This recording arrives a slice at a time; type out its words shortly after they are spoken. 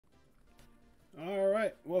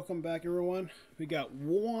Alright, welcome back everyone. We got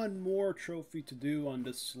one more trophy to do on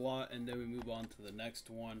this slot and then we move on to the next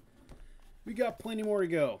one. We got plenty more to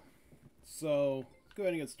go. So, let's go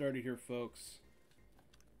ahead and get started here, folks.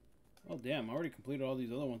 Oh damn, I already completed all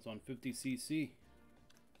these other ones on 50cc.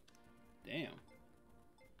 Damn.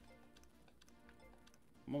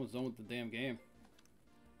 I'm almost done with the damn game.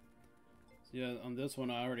 So yeah, on this one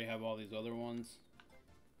I already have all these other ones.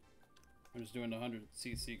 I'm just doing the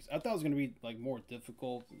 100cc. I thought it was going to be like more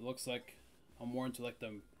difficult. It looks like I'm more into like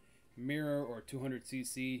the mirror or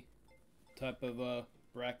 200cc type of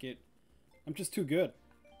bracket. I'm just too good.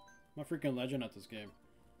 I'm a freaking legend at this game.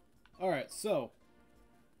 Alright, so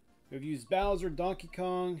we've used Bowser, Donkey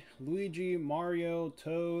Kong, Luigi, Mario,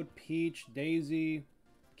 Toad, Peach, Daisy,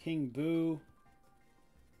 King Boo.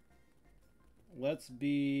 Let's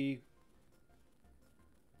be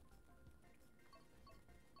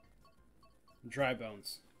Dry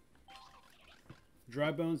Bones.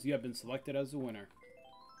 Dry Bones, you have been selected as the winner.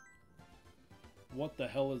 What the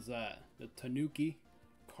hell is that? The Tanuki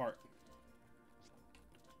Kart.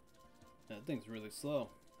 That thing's really slow.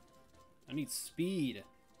 I need speed.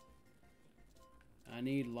 I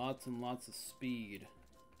need lots and lots of speed.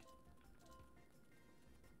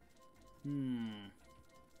 This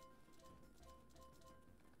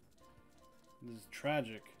is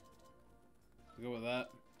tragic. We'll go with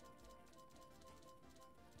that.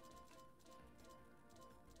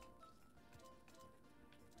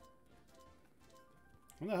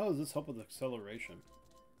 What the hell does this help with acceleration?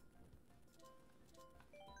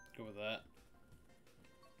 Go with that.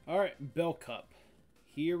 Alright, Bell Cup.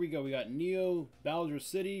 Here we go. We got Neo, Bowser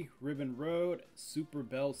City, Ribbon Road, Super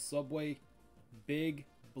Bell Subway, Big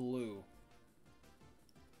Blue.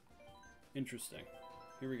 Interesting.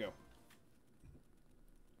 Here we go.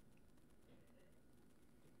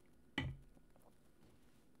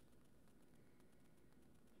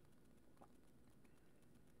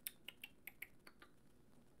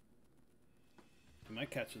 My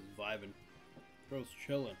cat's just vibing. Bro's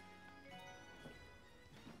chilling.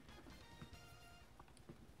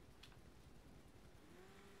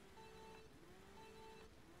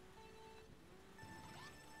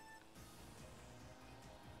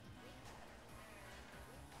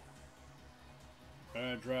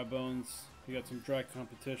 Alright, Dry Bones. We got some dry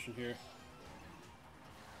competition here.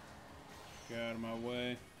 Get out of my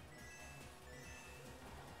way.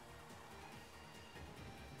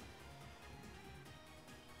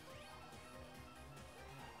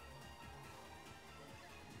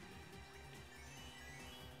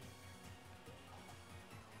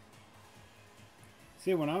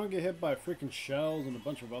 See, when I don't get hit by freaking shells and a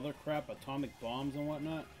bunch of other crap, atomic bombs and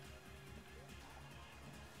whatnot.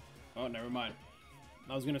 Oh, never mind.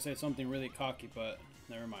 I was going to say something really cocky, but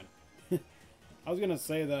never mind. I was going to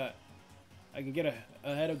say that I can get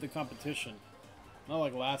ahead of the competition. Not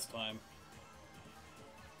like last time.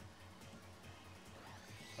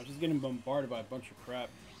 I was just getting bombarded by a bunch of crap.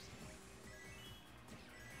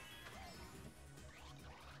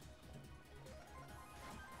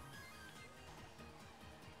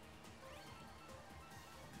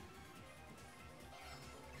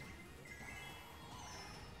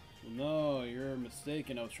 No, you're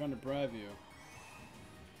mistaken. I was trying to bribe you.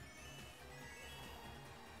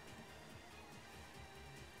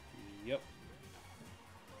 Yep.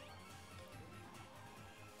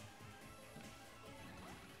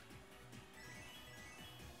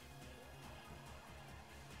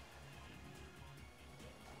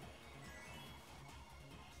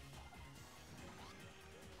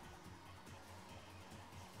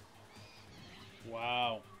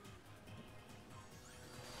 Wow.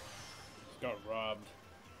 Got robbed.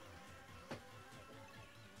 I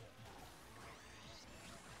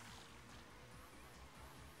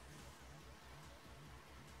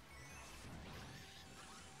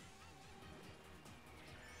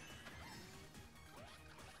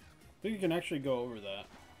think you can actually go over that.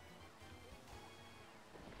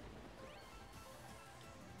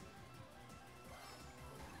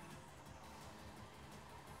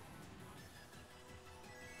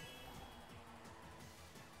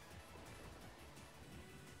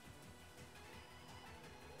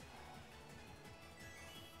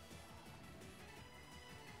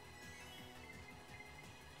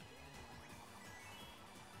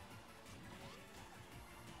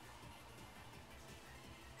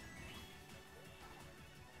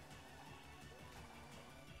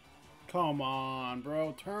 Come on,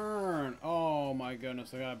 bro. Turn. Oh my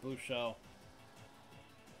goodness. I got a blue shell.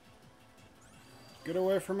 Get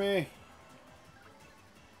away from me.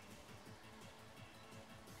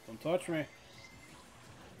 Don't touch me.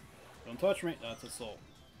 Don't touch me. That's assault.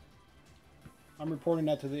 I'm reporting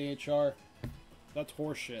that to the HR. That's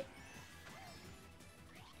horseshit.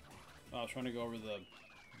 Oh, I was trying to go over the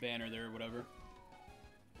banner there or whatever.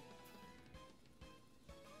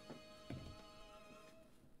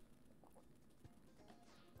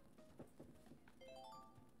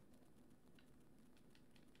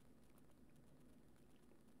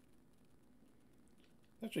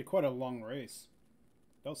 Actually quite a long race.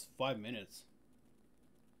 That was 5 minutes.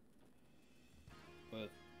 With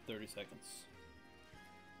 30 seconds.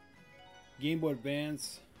 Game Boy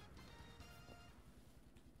Advance.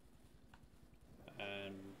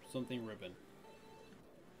 And something ribbon.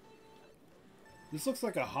 This looks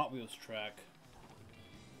like a Hot Wheels track.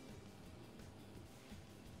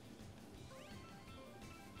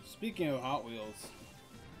 Speaking of Hot Wheels,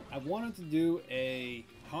 I wanted to do a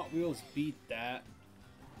Hot Wheels Beat That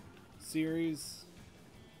series.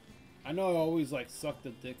 I know I always like sucked the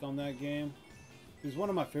dick on that game. It was one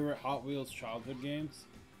of my favorite Hot Wheels childhood games.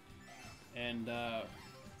 And I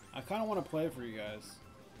kind of want to play it for you guys.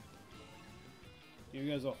 Give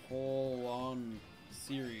you guys a whole on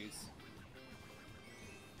series.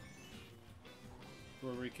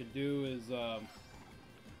 What we could do is,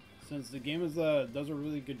 since the game is does a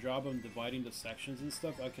really good job of dividing the sections and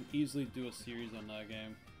stuff, I can easily do a series on that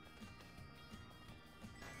game.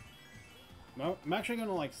 I'm actually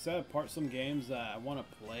gonna like set apart some games that I want to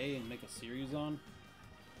play and make a series on.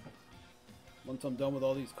 Once I'm done with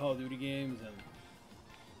all these Call of Duty games, and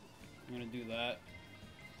I'm gonna do that.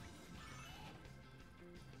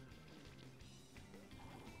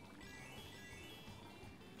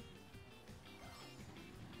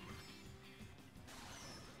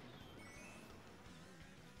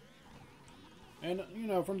 And, you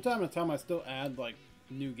know, from time to time I still add, like,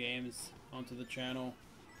 new games onto the channel.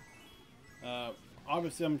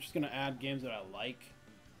 Obviously I'm just going to add games that I like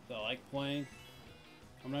playing.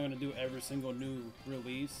 I'm not going to do every single new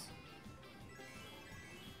release.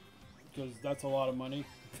 Because that's a lot of money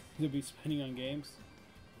to be spending on games.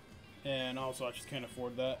 And also I just can't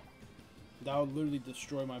afford that. That would literally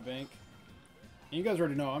destroy my bank. And you guys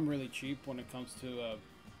already know I'm really cheap when it comes to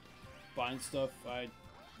buying stuff. I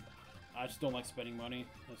just don't like spending money.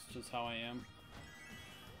 That's just how I am.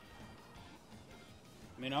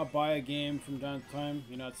 I mean, I'll buy a game from time to time,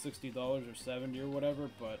 you know, at $60 or $70 or whatever,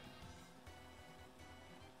 but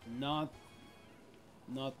not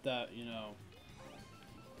that, you know,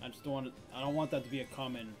 I just don't want it, I don't want that to be a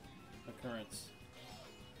common occurrence.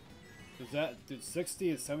 Because that, dude,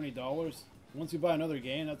 $60 is $70. Once you buy another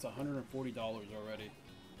game, that's $140 already,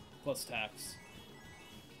 plus tax.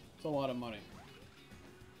 It's a lot of money.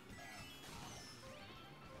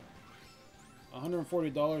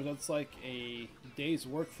 $140, that's like a day's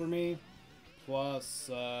work for me, plus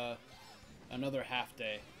another half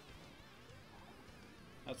day.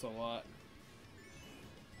 That's a lot.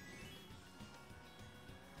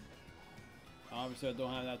 Obviously I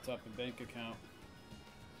don't have that type of bank account.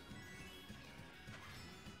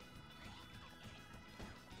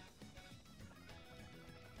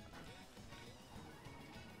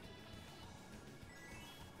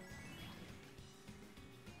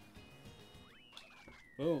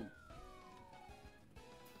 Boom.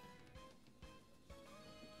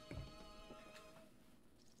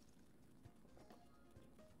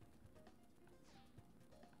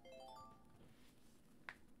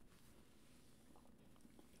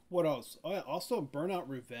 What else? Oh yeah, also Burnout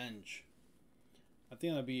Revenge. I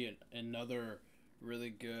think that'd be another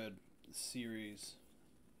really good series.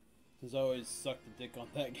 Because I always sucked the dick on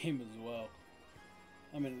that game as well.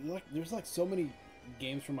 I mean, there's like so many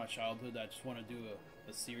games from my childhood that I just want to do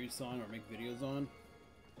a series on or make videos on.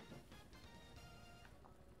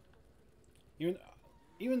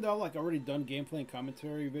 Even though I've like already done gameplay and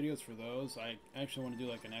commentary videos for those, I actually want to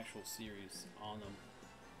do like an actual series on them.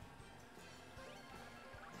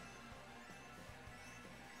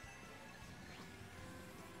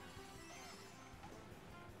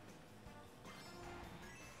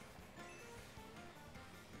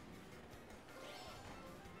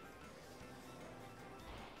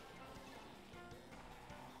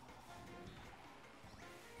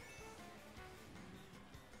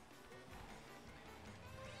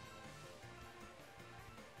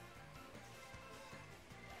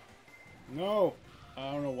 No!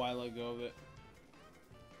 I don't know why I let go of it.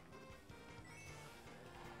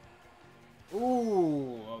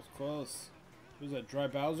 Ooh, that was close. Was that Dry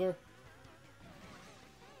Bowser?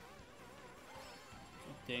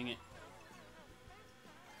 Oh, dang it.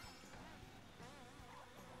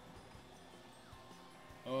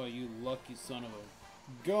 Oh, you lucky son of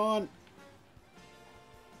a gun!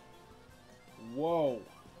 Whoa.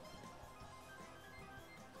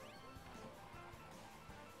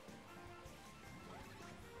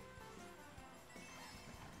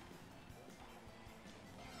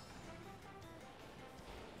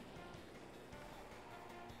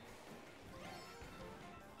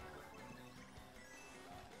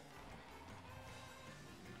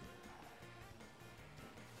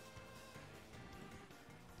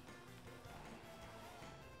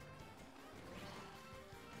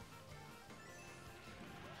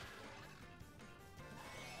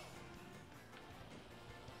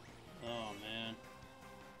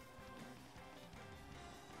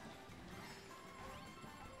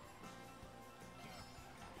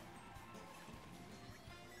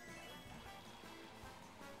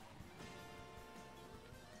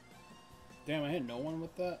 Damn, I hit no one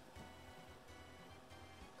with that.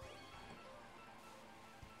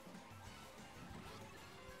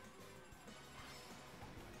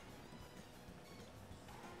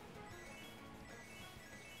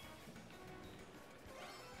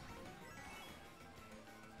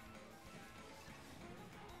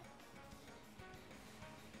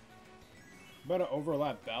 Better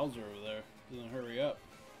overlap Bowser over there. Doesn't hurry up.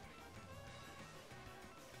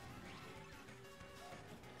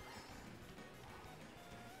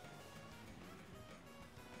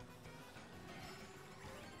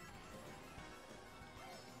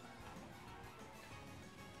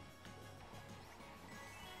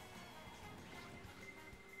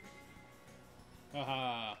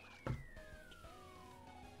 Haha.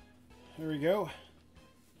 There we go.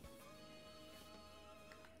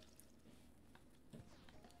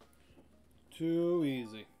 Too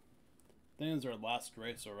easy. I think it's our last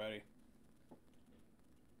race already.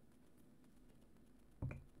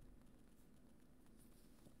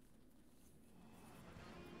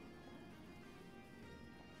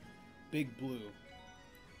 Big Blue.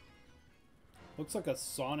 Looks like a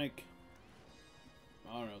Sonic,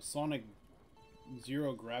 I don't know, Sonic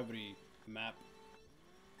Zero Gravity map.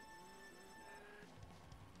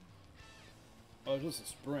 Oh, it's just a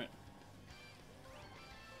sprint.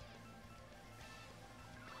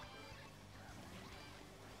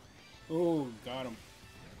 Oh, got him.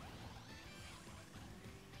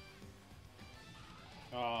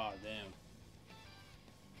 Ah, damn.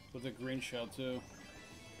 With a green shell, too.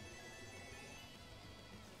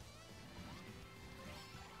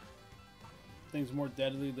 Thing's more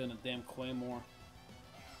deadly than a damn claymore.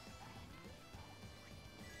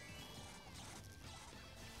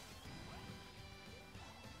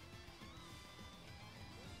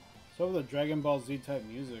 So with the Dragon Ball Z type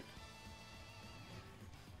music.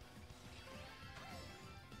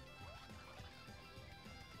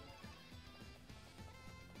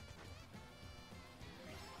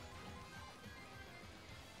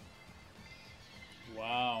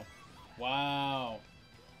 Wow. Wow.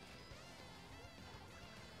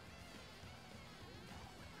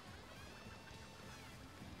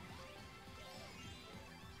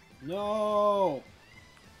 No.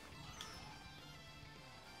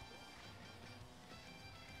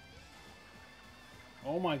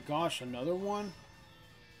 Oh my gosh, another one?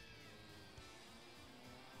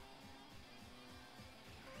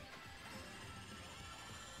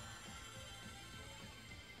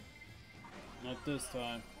 Not this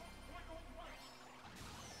time.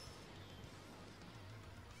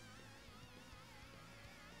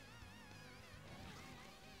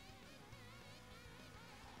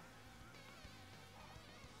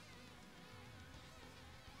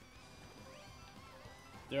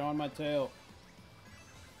 They're on my tail.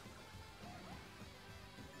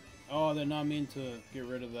 Oh, they're not mean to get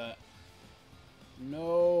rid of that.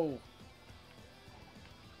 No.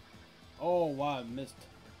 Oh, wow, I missed.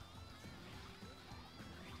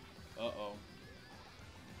 Uh-oh.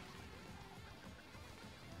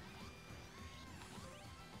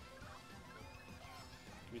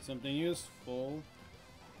 Give me something useful.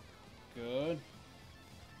 Good.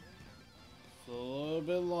 Just a little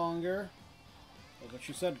bit longer. That's what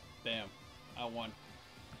she said. Bam. I won.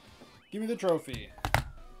 Give me the trophy.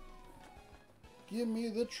 Give me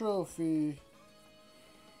the trophy.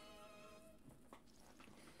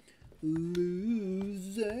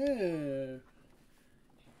 Loser.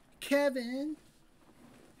 Kevin.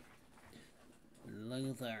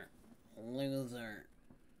 Loser. Loser.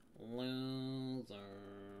 Loser.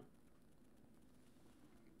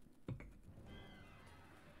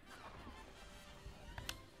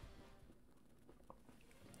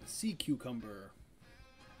 Sea cucumber.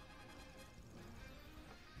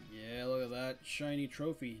 Yeah, look at that shiny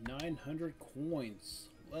trophy. 900 coins.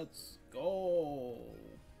 Let's go.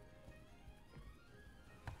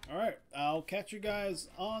 Alright, I'll catch you guys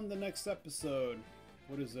on the next episode.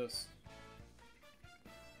 What is this?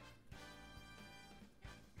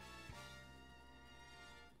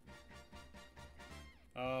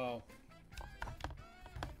 Oh.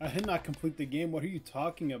 I did not complete the game. What are you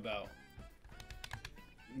talking about?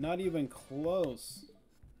 Not even close.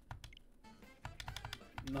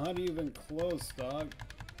 Not even close, dog.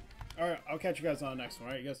 Alright, I'll catch you guys on the next one.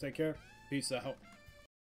 Alright, you guys take care. Peace out.